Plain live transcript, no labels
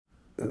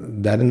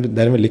det er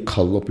en veldig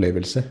kald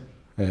opplevelse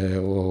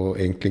å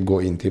egentlig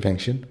gå inn til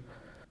fengsel.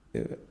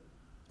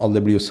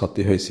 Alle blir jo satt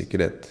i høy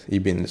sikkerhet i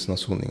begynnelsen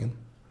av soningen.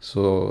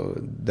 Så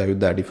det er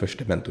jo der de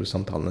første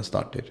mentorsamtalene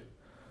starter.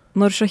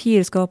 Når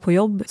Shahir skal på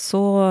jobb,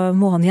 så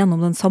må han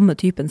gjennom den samme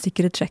typen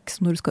sikkerhetssjekk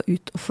som når du skal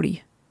ut og fly.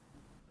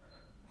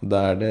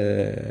 Da er det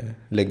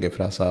legge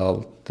fra seg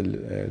alt,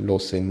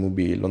 låse inn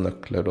mobil og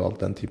nøkler og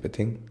alt den type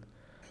ting.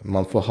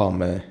 Man får ha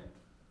med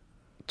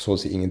så å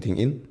si ingenting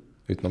inn,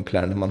 utenom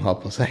klærne man har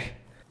på seg.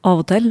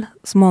 Av og til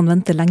så må han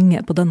vente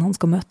lenge på den han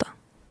skal møte.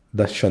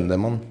 Da skjønner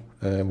man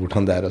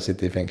hvordan det er å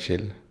sitte i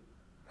fengsel.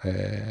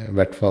 I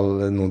hvert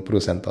fall noen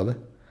prosent av det.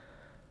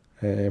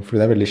 For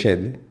det er veldig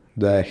kjedelig.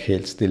 Du er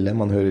helt stille,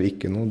 man hører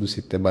ikke noe. Du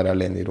sitter bare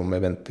alene i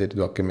rommet, venter. Du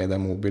har ikke med deg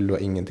mobil, du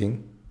har ingenting.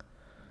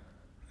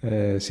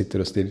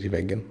 Sitter og stirrer i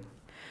veggen.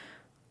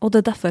 Og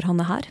det er derfor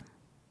han er her.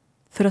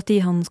 For at de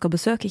han skal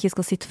besøke ikke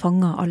skal sitte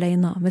fanget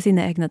alene med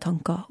sine egne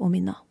tanker og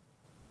minner.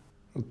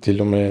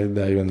 Til og med,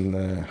 det er jo en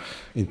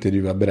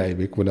intervju av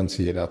Breivik hvor han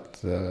sier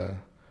at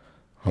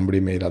han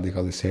blir mer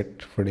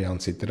radikalisert fordi han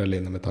sitter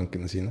alene med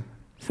tankene sine.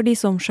 For de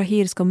som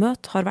Shahir skal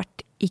møte har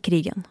vært i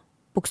krigen,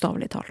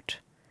 bokstavelig talt.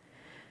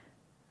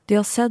 De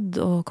har sett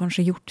og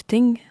kanskje gjort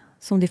ting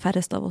som de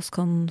færreste av oss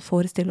kan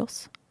forestille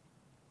oss.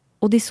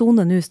 Og de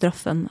soner nå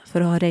straffen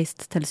for å ha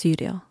reist til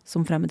Syria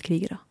som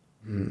fremmedkrigere.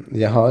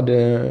 Jeg har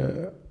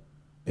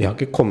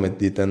ikke kommet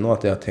dit ennå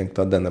at jeg har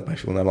tenkt at denne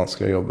personen er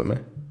vanskelig å jobbe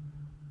med.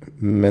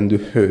 Men du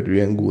hører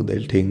jo en god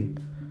del ting.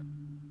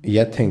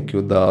 Jeg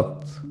tenker jo da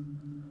at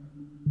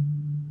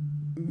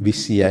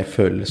hvis jeg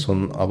føler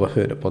sånn av å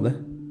høre på det,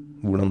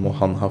 hvordan må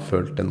han ha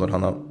følt det når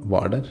han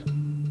var der?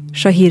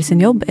 Shahir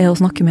sin jobb er å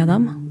snakke med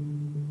dem,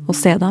 og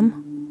se dem,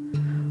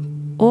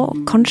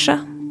 og kanskje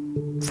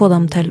få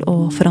dem til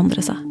å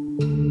forandre seg.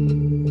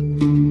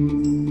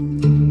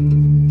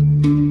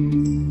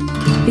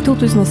 I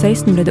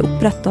 2016 ble det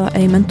opprettet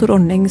en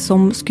mentorordning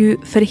som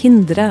skulle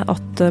forhindre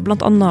at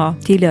blant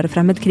annet tidligere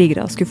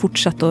fremmedkrigere skulle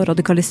fortsette å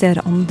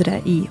radikalisere andre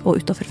i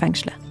og utenfor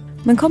fengselet.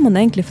 Men kan man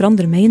egentlig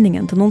forandre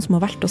meningen til noen som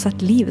har valgt å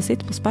sette livet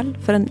sitt på spill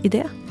for en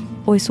idé?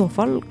 Og i så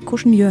fall,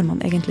 hvordan gjør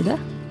man egentlig det?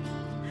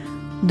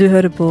 Du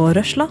hører på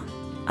Røsla.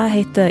 Jeg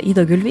heter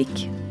Ida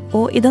Gullvik,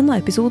 og i denne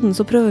episoden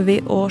så prøver vi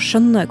å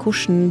skjønne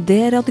hvordan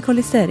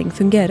deradikalisering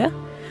fungerer,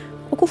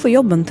 og hvorfor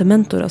jobben til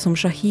mentorer som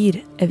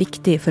Shahir er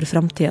viktig for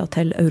fremtiden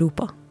til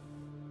Europa.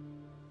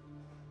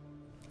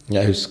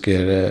 Jeg husker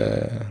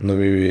når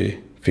vi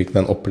fikk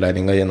den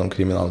opplæringen gjennom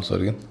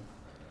kriminalomsorgen,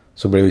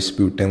 så ble vi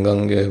spurt en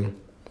gang,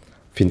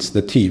 finnes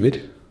det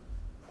tyver?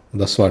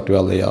 Og da svarte vi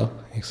alle ja.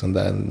 Det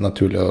er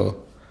naturlig å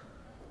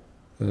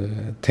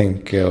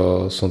tenke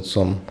og sånt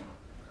som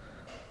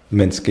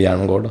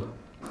menneskehjernen går da.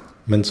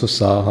 Men så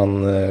sa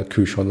han,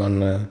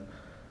 kursholderen,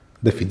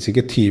 det finnes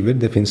ikke tyver,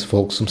 det finnes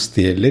folk som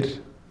stjeler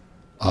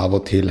av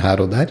og til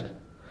her og der.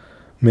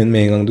 Men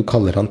med en gang du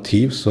kaller han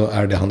tyv, så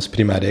er det hans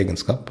primære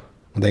egenskap.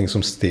 Og det er ingen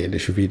som stjeler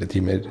 24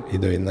 timer i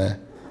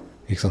døgnet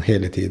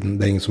hele tiden.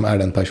 Det er ingen som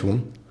er den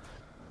personen.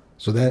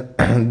 Så det er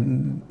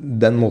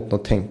den måten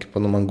å tenke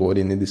på når man går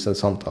inn i disse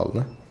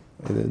samtalene.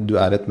 Du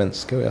er et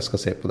menneske, og jeg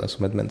skal se på deg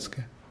som et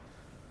menneske.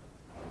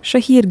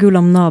 Shahir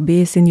Ghulam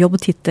Nabi sin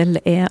jobbtitel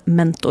er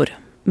mentor.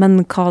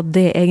 Men hva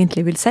det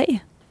egentlig vil si?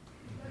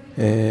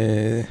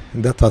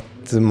 Det har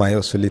tatt meg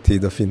også litt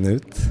tid å finne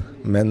ut.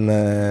 Men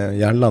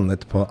jeg har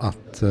landet på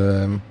at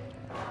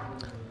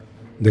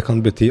det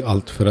kan bety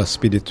alt fra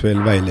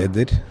spirituell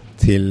veileder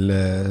til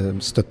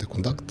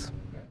støttekontakt.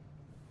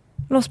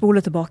 La oss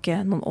spole tilbake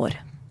noen år.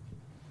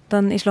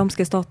 Den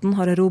islamske staten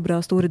har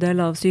erobret store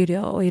deler av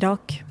Syria og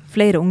Irak.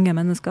 Flere unge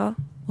mennesker,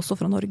 også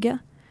fra Norge,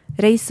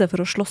 reiser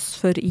for å slåss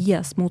for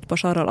IS mot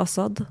Bashar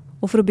al-Assad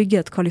og for å bygge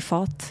et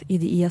kalifat i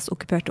de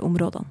IS-okkuperte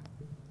områdene.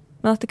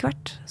 Men etter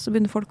hvert så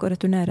begynner folk å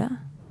returnere,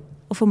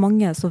 og for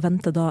mange så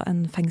venter da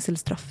en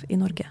fengselsstraff i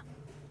Norge.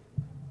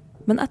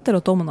 Men etter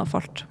at dommen har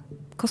falt,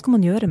 hva skal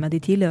man gjøre med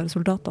de tidligere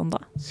soldatene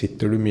da?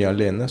 Sitter du mye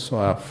alene, så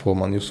får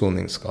man jo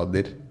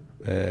soningsskader.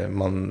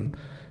 Man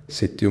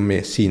sitter jo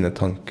med sine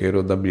tanker,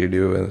 og da blir det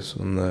jo en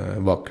sånn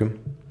vakuum.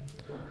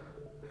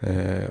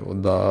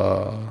 Og da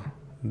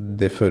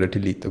det fører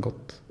til lite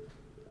godt.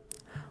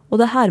 Og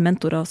det er her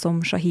mentorer som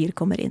Shahir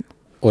kommer inn.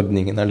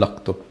 Ordningen er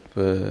lagt opp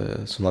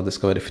sånn at det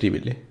skal være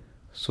frivillig.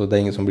 Så det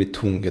er ingen som blir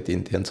tvunget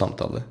inn til en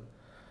samtale.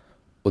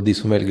 Og de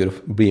som velger å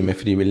bli med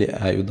frivillig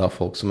er jo da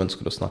folk som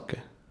ønsker å snakke.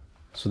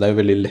 Så det er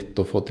jo veldig lett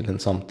å få til en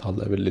samtale,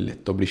 det er veldig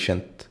lett å bli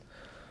kjent.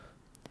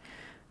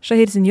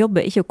 Shahir sin jobb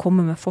er ikke å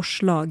komme med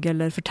forslag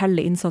eller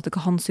fortelle innsatte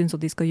hva han synes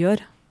at de skal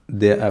gjøre.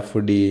 Det er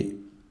fordi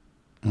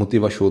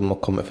motivasjonen må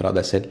komme fra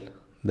deg selv.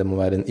 Det må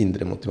være en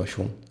indre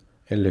motivasjon.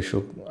 Ellers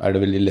så er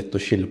det veldig lett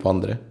å skylde på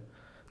andre.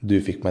 Du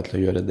fikk meg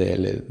til å gjøre det,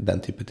 eller den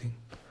type ting.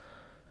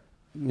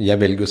 Jeg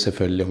velger jo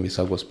selvfølgelig om vi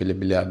skal gå og spille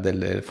biljard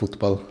eller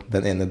fotball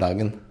den ene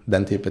dagen.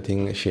 Den type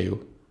ting skjer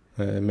jo.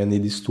 Men i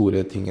de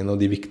store tingene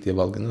og de viktige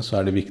valgene så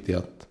er det viktig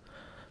at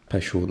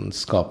personen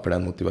skaper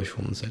den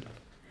motivasjonen selv.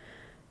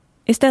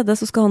 I stedet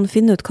så skal han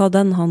finne ut hva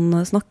den han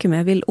snakker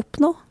med vil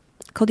oppnå,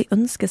 hva de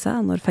ønsker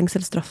seg når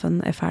fengselsstraffen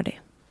er ferdig.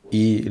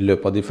 I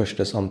løpet av de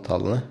første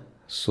samtalene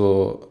så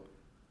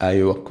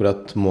jo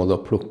akkurat målet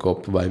å plukke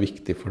opp hva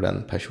viktig for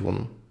den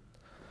personen.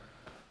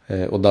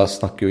 Og da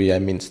snakker jo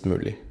jeg minst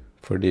mulig,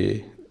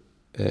 fordi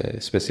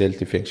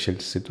spesielt i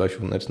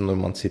fengselssituasjoner, når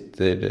man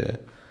sitter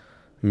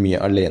mye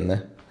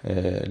alene,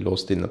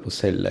 låst inne på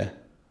celle,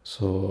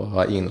 så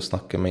har ingen å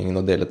snakke med, ingen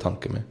å dele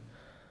tanker med.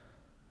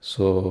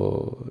 Så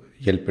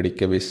hjelper det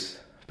ikke hvis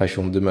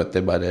personen du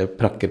møter bare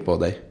prakker på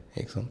deg,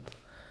 ikke sant?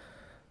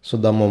 Så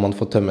da må man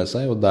få tømme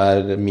seg, og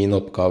det min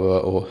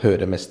oppgave å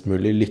høre mest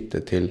mulig,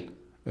 lytte til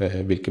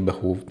hvilke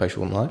behov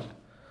personen har.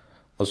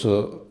 Og så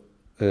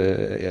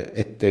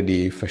etter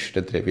de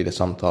første 3-4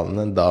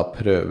 samtalene, da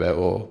prøve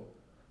å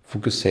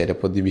fokusere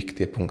på de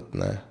viktige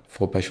punktene,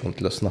 få personen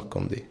til å snakke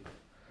om de.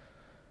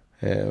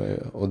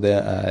 Og det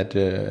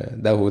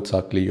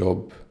hovedsakelig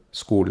jobb,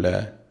 skole,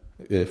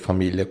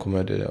 familie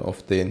kommer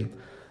ofte inn,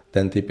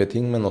 den type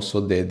ting, men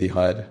også det de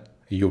har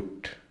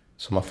gjort,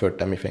 som har ført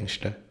dem i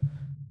fengslet.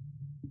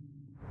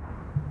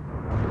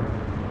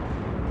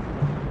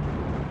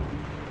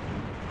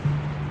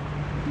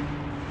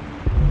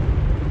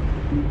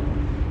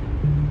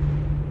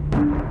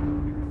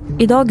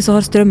 I dag så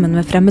har strømmen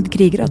med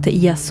fremmedkrigere til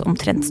IS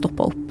omtrent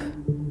stoppet opp.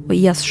 Og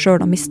IS selv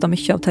har mistet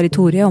mye av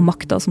territoriet og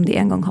makta som de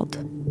en gang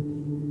hadde.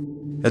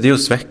 Ja, de jo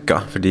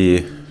svekket,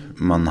 fordi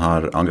man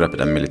har angrepet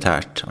dem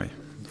militært. Oi.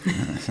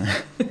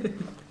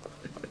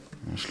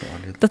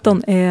 Dette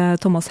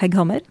Thomas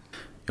Hegghammer.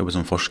 Jobber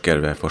som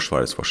forsker ved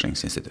Forsvarets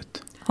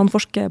forskningsinstitutt. Han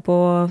forsker på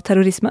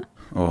terrorisme.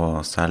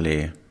 Og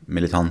særlig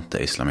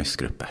militante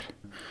islamistgrupper.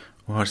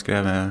 Og har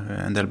skrevet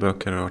en del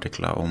bøker og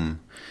artikler om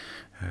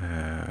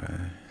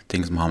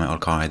ting som har med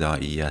Al-Qaida,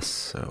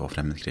 IS og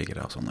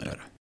fremmedkrigere og sånn å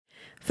gjøre.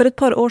 For et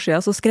par år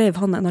siden så skrev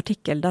han en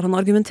artikkel der han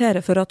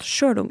argumenterer for at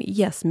selv om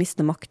IS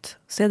mister makt,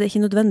 så det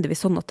ikke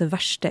nødvendigvis sånn at det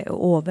verste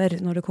over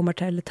når det kommer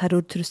til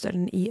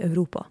terrortrusselen i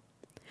Europa.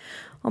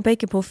 Han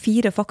peker på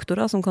 4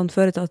 faktorer som kan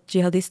føre til at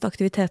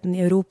jihadistaktiviteten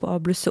i Europa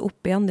blusser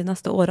opp igjen de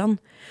neste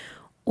årene,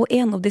 og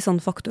en av disse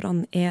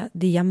faktorene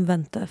de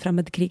hjemvendte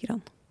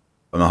fremmedkrigerne.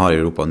 Man har i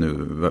Europa nå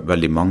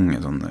veldig mange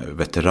sånne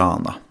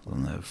veteraner,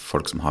 sånne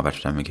folk som har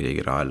vært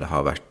fremmedkrigere eller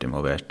har vært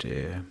involvert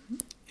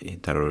i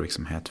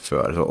terrorvirksomhet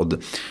før.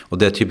 Og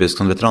det typisk,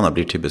 sånne veteraner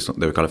blir typisk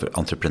det vi kaller for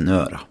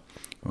entreprenører.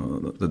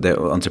 Og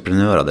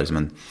entreprenører, det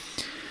liksom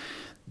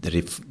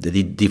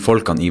de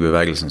folkene i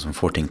bevegelsen som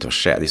får ting til å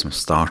skje, de som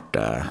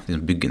starter, de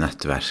som bygger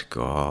nettverk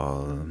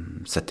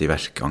og setter i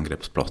verk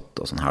angrepsplott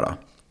og sånn her da.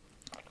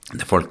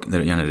 Det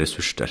er gjerne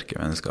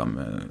ressurssterke mennesker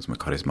som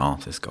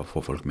karismatiske og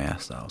får folk med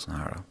seg og sånn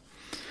her da.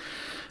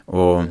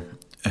 Og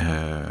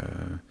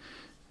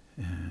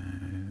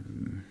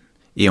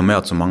i og med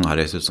at så mange har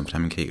reist ut som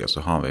fremmedkrigere,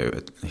 så har vi jo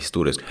et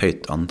historisk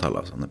høyt antall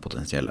av sånne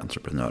potensielle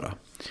entreprenører.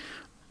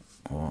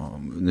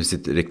 Og nå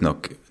sitter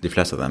riktignok de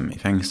fleste av dem i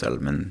fengsel,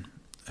 men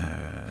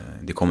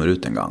de kommer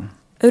ut en gang.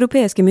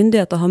 Europeiske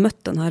myndigheter har møtt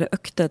denne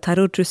økte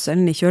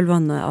terrortrusselen i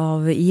kjølvannet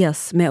av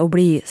IS med å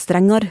bli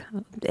strengere,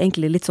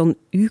 egentlig litt sånn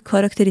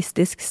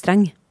ukarakteristisk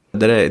streng.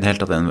 Det i det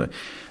hele tatt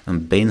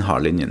en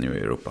beinhard linje nå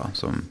i Europa,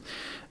 som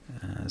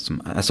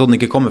jeg så den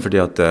ikke komme fordi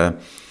at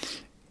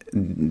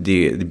de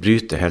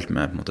bryter helt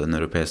med den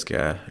europeiske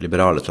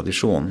liberale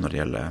tradisjonen når det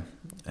gjelder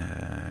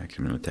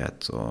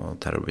kriminalitet og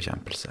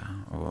terrorbekjempelse.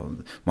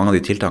 Og mange av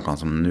de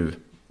tiltakene som nå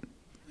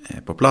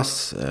på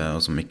plass,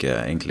 og som ikke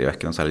egentlig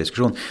vekker noen særlig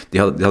diskusjon, de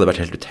hadde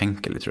vært helt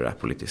utenkelig, tror jeg,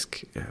 politisk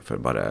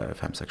for bare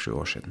 5-6-7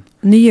 år siden.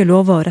 Nye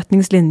lover og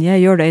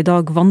retningslinjer gjør det i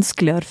dag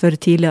vanskeligere for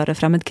tidligere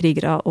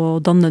fremmedkrigere å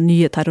danne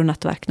nye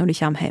terrornettverk når de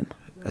kommer hjem.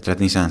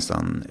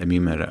 Etterretningstjenestene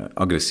mye mer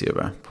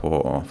aggressive på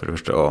for det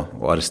første å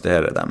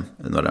arrestere dem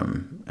når de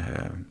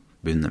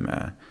begynner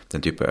med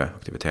den type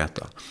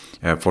aktiviteter.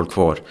 Folk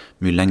får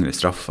mye lengre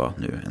straffer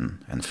nå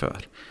enn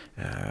før.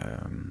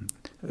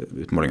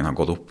 Utmålingen har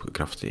gått opp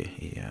kraftig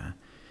i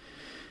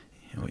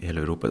hele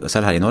Europa.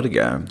 Selv her i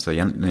Norge, så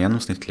den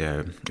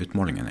gjennomsnittlige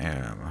utmålingen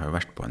har jo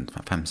vært på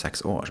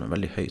 5-6 år, som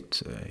veldig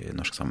høyt i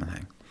norsk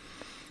sammenheng.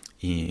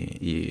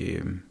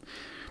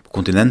 På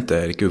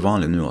kontinentet det ikke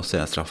uvanlig nå å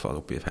se straffer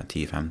opp i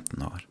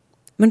 10-15 år.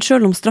 Men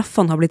selv om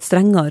straffene har blitt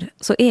strengere,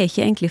 så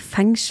ikke egentlig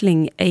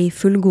fengsling en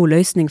fullgod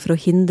løsning for å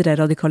hindre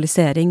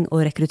radikalisering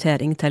og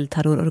rekruttering til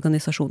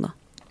terrororganisasjoner.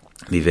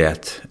 Vi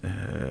vet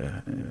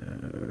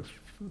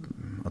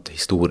at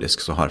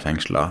historisk så har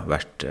fengsler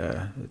vært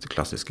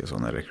klassiske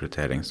sånne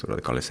rekrutterings- og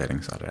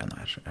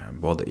radikaliseringsarenaer,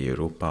 både i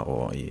Europa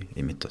og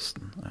i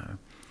Midtøsten.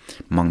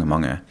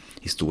 Mange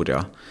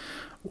historier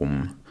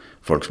om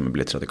folk som er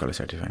blitt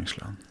radikalisert i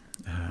fengslene.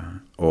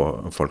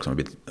 Og folk som er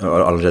blitt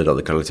allerede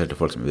radikaliserte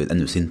folk som er blitt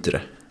ennå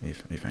sintere i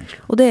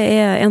fengslene. Og det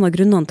en av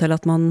grunnene til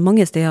at man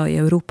mange steder i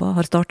Europa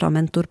har startet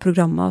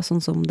mentorprogrammer,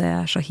 sånn som det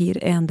Shahir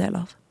en del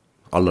av.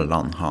 Alle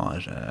land har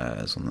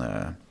sånne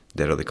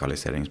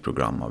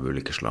deradikaliseringsprogram av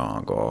ulike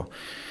slag og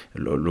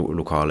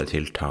lokale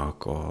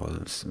tiltak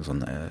og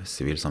sånne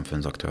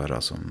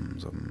sivilsamfunnsaktører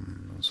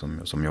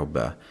som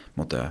jobber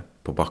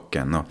på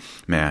bakken og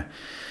med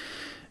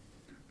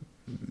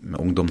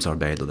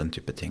ungdomsarbeid og den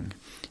type ting.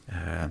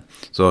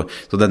 Så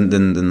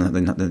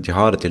de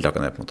harde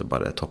tiltakene på en måte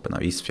bare toppen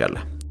av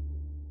isfjellet.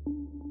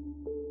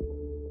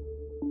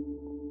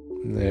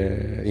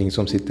 ingen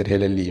som sitter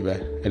hele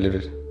livet, eller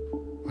i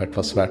hvert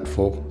fall svært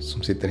få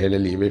som sitter hele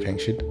livet i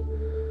fengsel.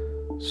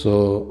 Så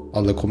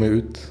alle kommer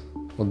ut,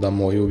 og da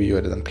må jo vi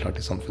gjøre dem klar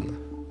til samfunnet.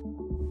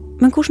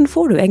 Men hvordan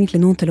får du egentlig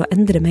noen til å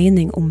endre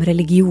mening om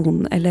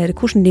religion, eller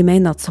hvordan de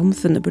mener at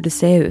samfunnet burde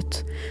se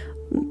ut?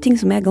 Ting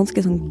som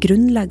ganske sånn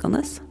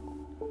grunnleggende.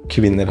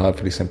 Kvinner har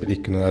for eksempel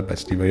ikke noe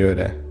arbeidsliv å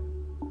gjøre.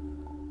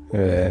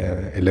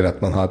 Eller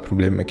at man har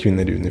problemer med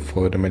kvinner i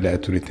uniform eller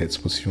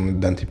autoritetsposisjon,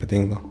 den type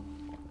ting. Da.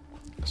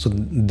 Så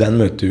den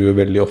møter vi jo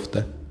veldig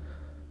ofte.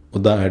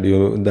 Og da er det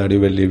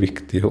jo veldig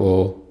viktig å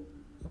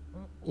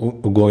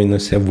gå inn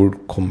og se hvor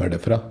kommer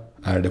det fra.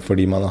 Er det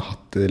fordi man har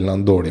hatt en eller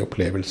annen dårlig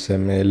opplevelse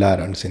med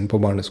læreren sin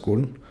på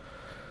barneskolen?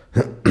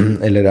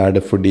 Eller er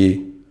det fordi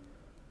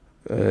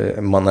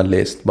man har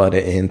lest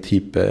bare en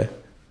type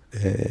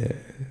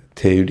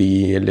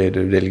teori eller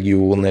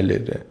religion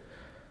eller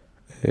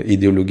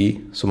ideologi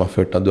som har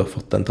ført til at du har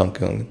fått den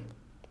tankegangen?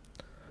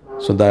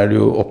 Så da er det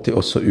jo opp til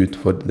oss å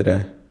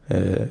utfordre,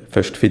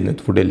 først finne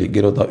ut hvor det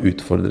ligger, og da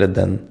utfordre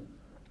den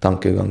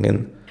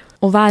tankegangen.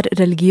 Å være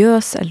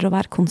religiøs eller å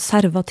være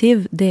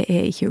konservativ, det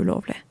ikke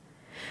ulovlig.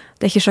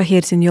 Det ikke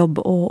Shahir sin jobb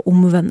å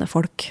omvende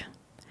folk.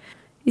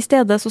 I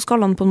stedet så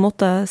skal han på en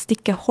måte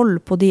stikke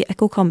hold på de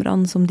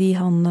ekkokamrene som de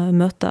han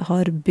møter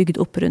har bygd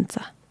opp rundt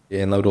seg.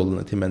 En av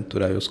rollene til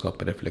mentor jo å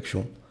skape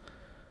refleksjon.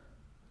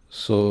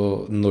 Så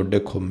når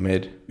det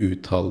kommer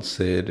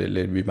uttalelser,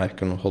 eller vi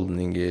merker noen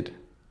holdninger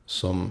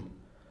som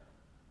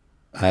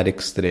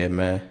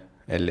ekstreme,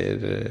 eller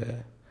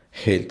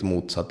helt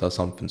motsatt av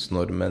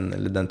samfunnsnormen,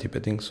 eller den type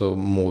ting, så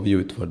må vi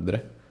utfordre.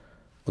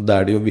 Og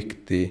da det jo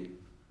viktig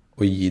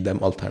å gi dem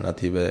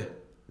alternative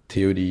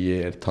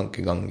teorier,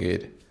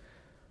 tankeganger,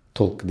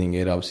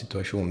 tolkninger av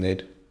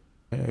situasjoner.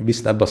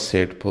 Hvis det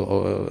basert på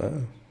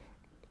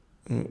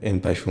en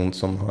person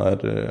som har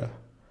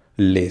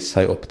lest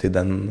seg opp til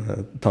den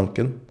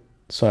tanken,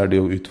 så det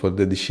jo å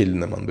utfordre de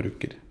kildene man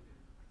bruker.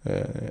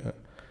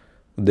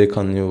 Det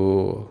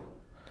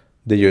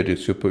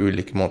gjøres jo på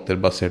ulike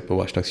måter basert på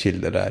hva slags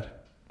kilder det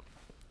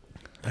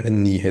det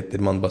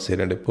nyheter man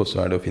baserer det på,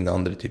 så det å finne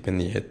andre typer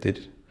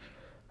nyheter.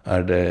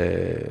 Det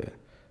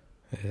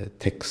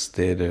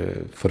tekster,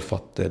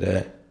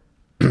 forfattere,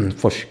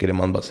 forskere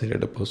man baserer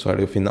det på, så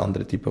det å finne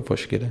andre typer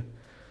forskere.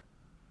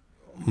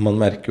 Man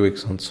merker jo,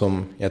 ikke sant,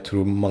 som jeg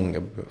tror mange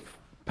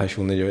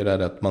personer gjør,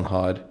 at man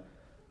har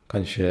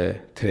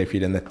kanskje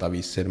 3-4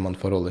 nettaviser man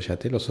forholder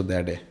seg til, og så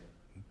det.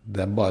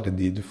 Det bare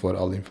de du får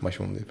all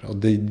informasjonen fra. Og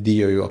de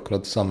gjør jo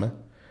akkurat det samme.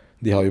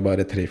 De har jo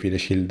bare 3-4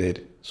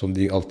 kilder som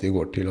de alltid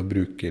går til og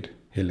bruker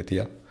hele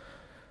tiden.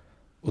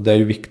 Og det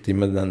jo viktig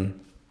med den.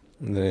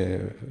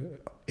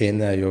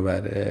 En jo å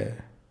være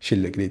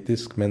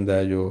kildekritisk, men det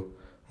jo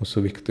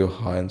også viktig å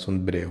ha en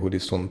sånn bred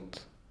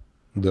horisont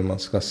der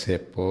man skal se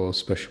på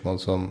spørsmål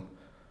som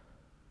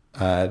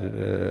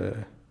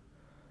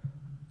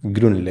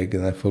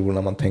grunnleggende for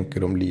hvordan man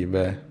tenker om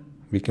livet,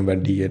 hvilke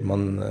verdier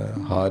man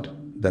har,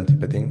 den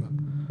type ting.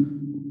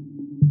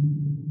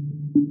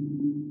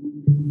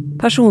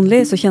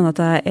 Personlig så kjenner jeg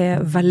at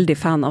jeg veldig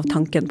fan av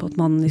tanken på at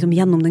man liksom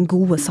gjennom den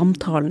gode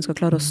samtalen skal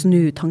klare å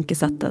snu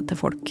tankesettet til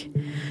folk.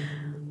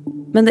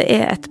 Men det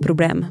et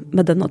problem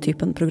med denne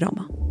typen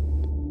programmer.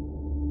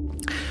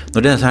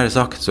 Når det her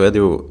sagt, så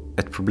det jo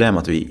et problem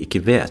at vi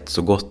ikke vet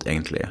så godt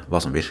egentlig hva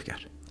som virker.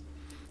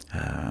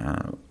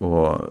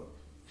 Og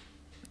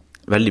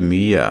veldig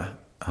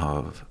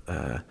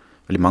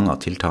mange av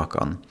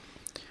tiltakene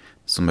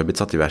som blitt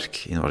satt i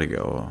verk i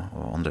Norge og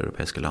andre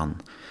europeiske land,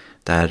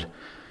 der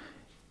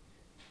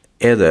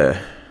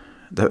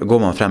går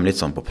man frem litt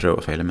sånn på prøv-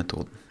 og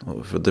feile-metoden. Og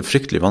det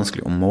fryktelig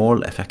vanskelig å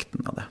måle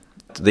effekten av det.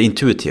 Det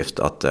intuitivt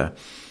at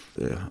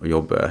å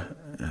jobbe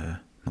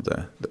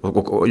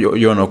og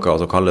gjøre noe,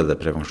 altså kalle det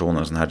prevensjon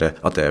eller sånn her,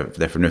 at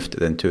det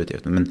fornuftig, det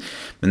intuitivt. Men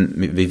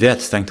vi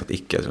vet strengt tatt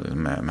ikke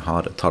med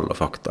harde tall og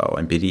fakta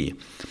og empiri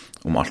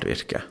om alt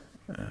virker,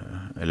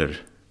 eller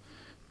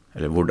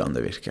hvordan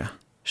det virker.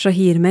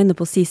 Shahir mener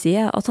på sin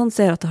side at han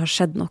ser at det har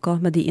skjedd noe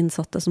med de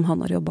innsatte som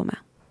han har jobbet med.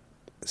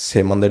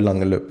 Ser man det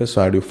lange løpet,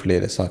 så det jo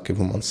flere saker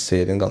hvor man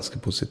ser en ganske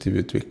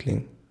positiv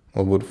utvikling,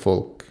 og hvor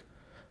folk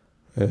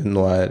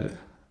nå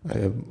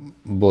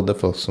både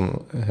folk som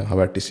har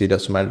vært i Syria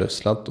som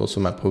løslatt, og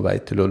som på vei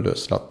til å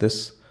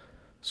løslattes,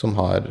 som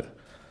har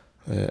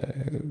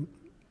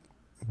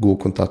god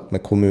kontakt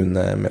med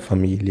kommune, med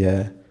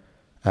familie,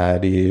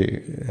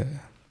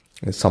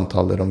 i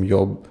samtaler om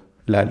jobb,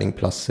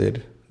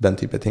 lærlingplasser, den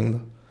type ting. Da.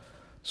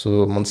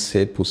 Så man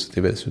ser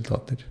positive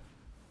resultater.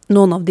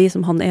 Noen av de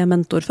som han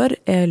mentor for,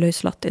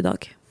 løslatt i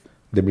dag.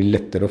 Det blir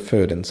lettere å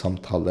føre en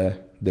samtale,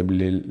 det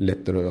blir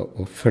lettere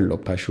å følge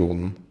opp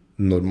personen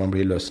når man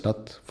blir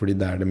løslatt, fordi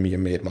det det mye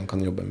mer man kan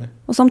jobbe med.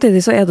 Og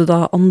samtidig så det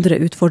da andre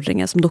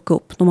utfordringer som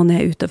dukker opp når man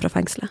ute fra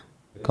fengselet.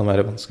 Det kan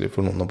være vanskelig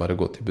for noen å bare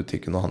gå til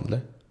butikken og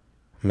handle,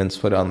 mens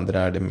for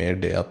andre det mer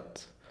det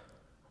at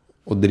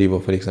å drive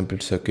og for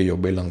eksempel søke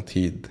jobb i lang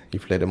tid, i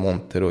flere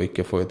måneder, og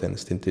ikke få et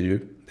eneste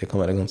intervju, det kan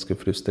være ganske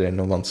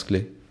frustrerende og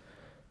vanskelig,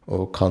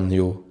 og kan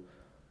jo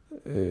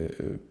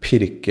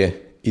pirke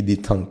i de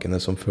tankene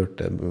som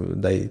førte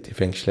deg til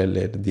fengsel,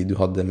 eller de du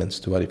hadde mens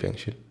du var i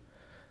fengsel.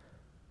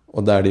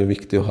 Og da er det jo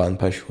viktig å ha en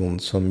person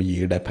som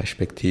gir deg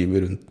perspektiv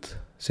rundt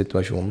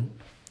situasjonen.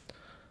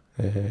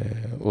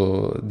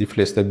 Og de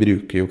fleste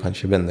bruker jo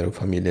kanskje venner og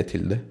familie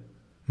til det.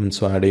 Men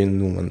så er det jo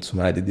noen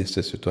som er i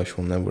disse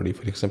situasjonene hvor de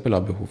for eksempel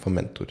har behov for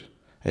mentor,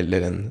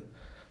 eller en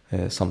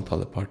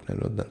samtalepartner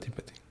og den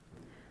type ting.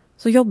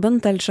 Så jobben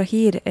til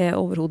Shahir er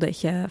overhodet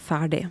ikke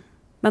ferdig.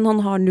 Men han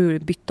har nå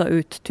byttet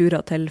ut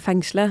turer til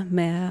fengselet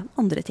med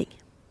andre ting.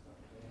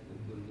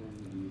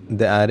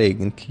 Det er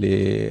egentlig...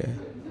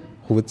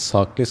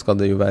 Hovedsakelig skal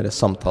det jo være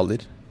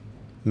samtaler.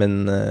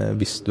 Men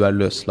hvis du er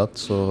løslatt,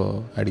 så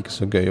er det ikke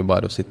så gøy å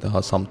bare sitte og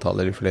ha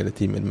samtaler i flere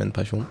timer med en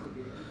person.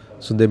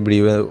 Så det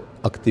blir jo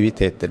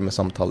aktiviteter med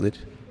samtaler.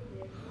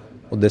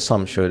 Og det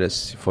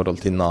samkjøres i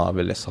forhold til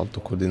NAV eller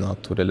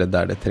saltokoordinator eller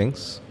der det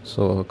trengs.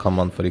 Så kan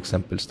man for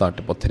eksempel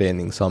starte på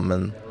trening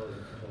sammen.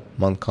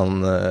 Man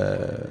kan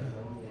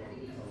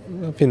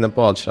finne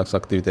på all slags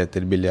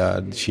aktiviteter,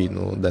 biljard,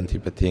 kino, den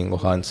type ting,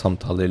 og ha en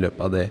samtale i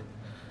løpet av det.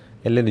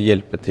 Eller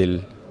hjelpe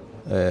til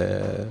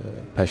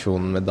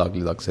personen med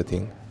dagligdagse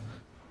ting.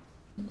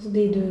 Så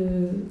de du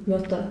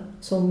møter,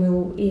 som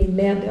jo i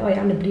media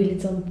gjerne blir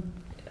litt sånn,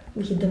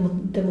 ikke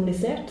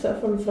demonisert, så i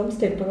hvert fall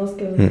fremstilt på en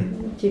ganske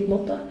kjip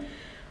måte,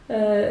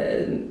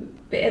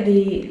 er de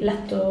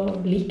lett å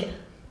like?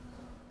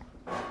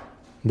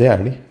 Det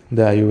er de.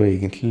 Det er jo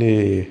egentlig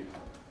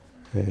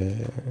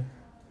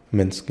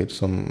mennesker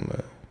som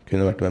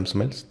kunne vært hvem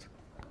som helst.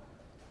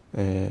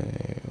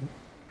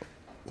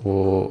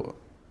 Og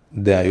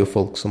det er jo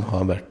folk som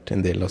har vært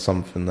en del av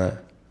samfunnet,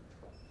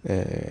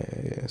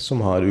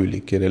 som har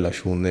ulike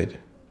relasjoner,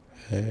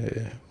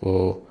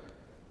 og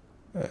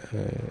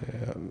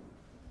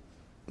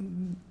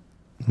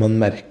man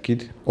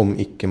merker om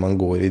ikke man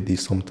går i de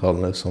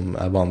samtalene som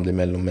er vanlige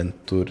mellom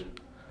mentor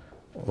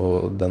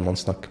og den man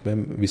snakker med.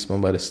 Hvis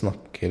man bare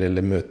snakker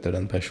eller møter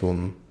den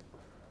personen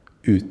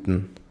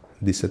uten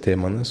disse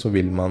temaene, så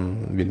vil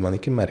man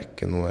ikke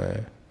merke noe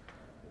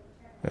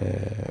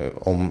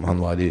om han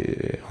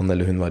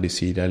eller hun var i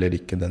Syria eller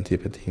ikke, den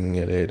type ting,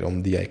 eller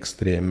om de er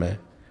ekstreme.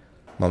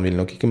 Man vil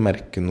nok ikke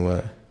merke noe,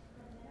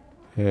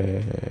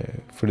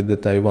 fordi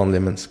dette er jo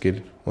vanlige mennesker,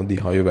 og de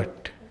har jo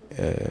vært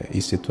i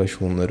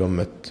situasjoner og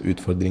møtt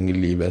utfordringer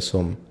i livet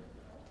som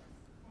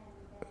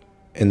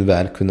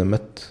enhver kunne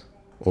møtt,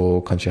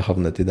 og kanskje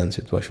havnet i den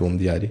situasjonen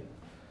de er i.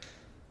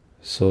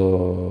 Så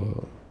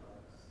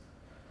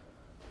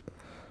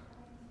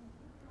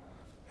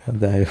ja,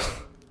 det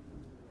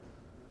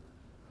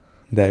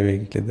er jo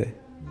egentlig det.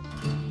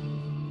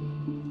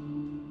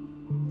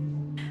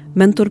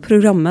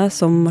 Mentorprogrammet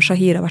som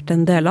Shahir har vært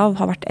en del av,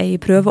 har vært en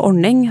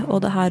prøveordning, og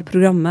dette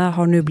programmet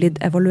har nå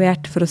blitt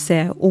evaluert for å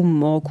se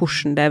om og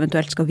hvordan det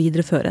eventuelt skal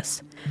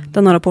videreføres.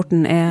 Denne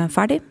rapporten er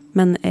ferdig,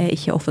 men er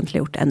ikke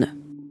offentliggjort ennå.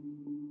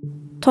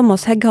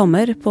 Thomas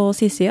Hegghammer på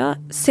sin side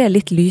ser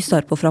litt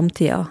lysere på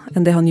fremtiden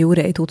enn det han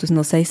gjorde i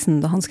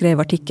 2016, da han skrev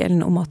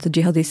artikkelen om at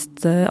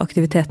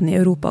jihadistaktiviteten i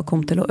Europa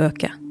kom til å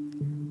øke.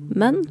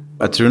 Men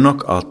jeg tror nok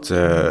at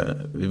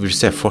vi vil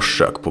se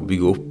forsøk på å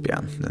bygge opp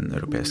igjen den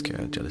europeiske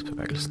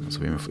jihadistbevegelsen. Altså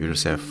vi vil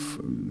se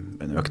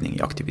en økning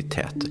i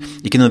aktivitet.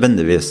 Ikke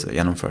nødvendigvis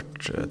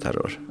gjennomført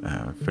terror,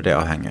 for det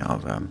avhenger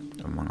av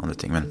mange andre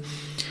ting. Men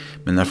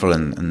i hvert fall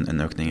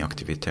en økning i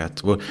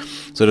aktivitet. Så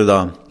er det da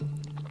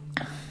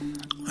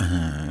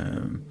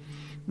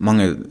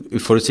mange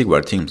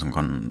uforutsigbare ting som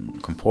kan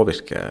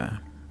påvirke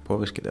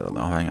det. Det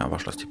avhenger av hva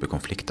slags type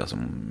konflikter som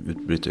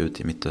bryter ut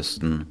i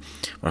Midtøsten,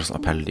 hva slags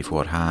appell de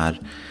får her,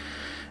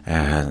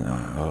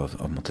 og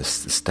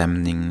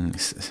stemning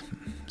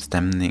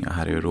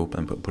her i Europa,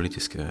 den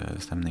politiske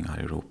stemningen her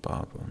i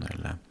Europa.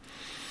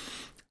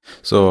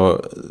 Så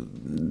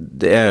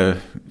det er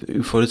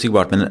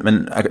uforutsigbart,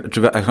 men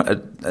jeg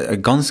er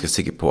ganske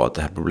sikker på at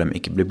dette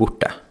problemet ikke blir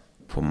borte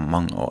på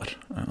mange år.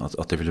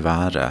 At det vil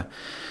være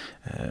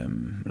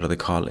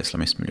radikale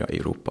islamistmiljøer i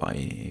Europa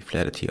i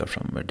flere tiår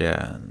fremover,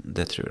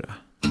 det tror jeg.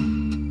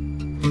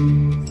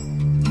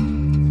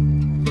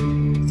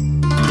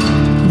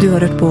 Du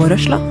har hørt på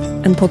Røsla,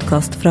 en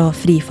podcast fra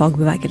Fri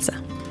Fagbevegelse.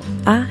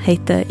 Jeg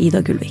heter Ida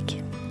Gullvik.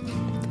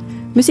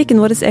 Musikken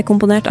vår er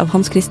komponert av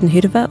Hans Kristen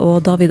Hyrve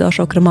og David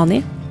Ashok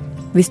Ramani.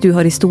 Hvis du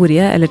har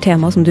historie eller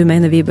tema som du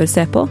mener vi bør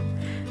se på,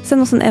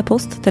 send oss en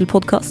e-post til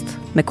podcast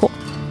med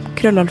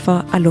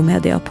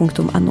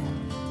k@lomedia.no.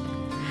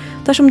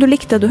 Dersom du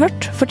likte det du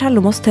hørte, fortell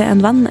om oss til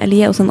en venn eller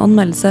gi oss en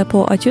anmeldelse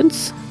på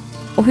iTunes.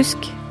 Og husk,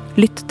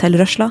 lytt til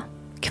Røsla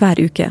hver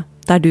uke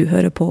der du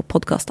hører på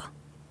podcaster.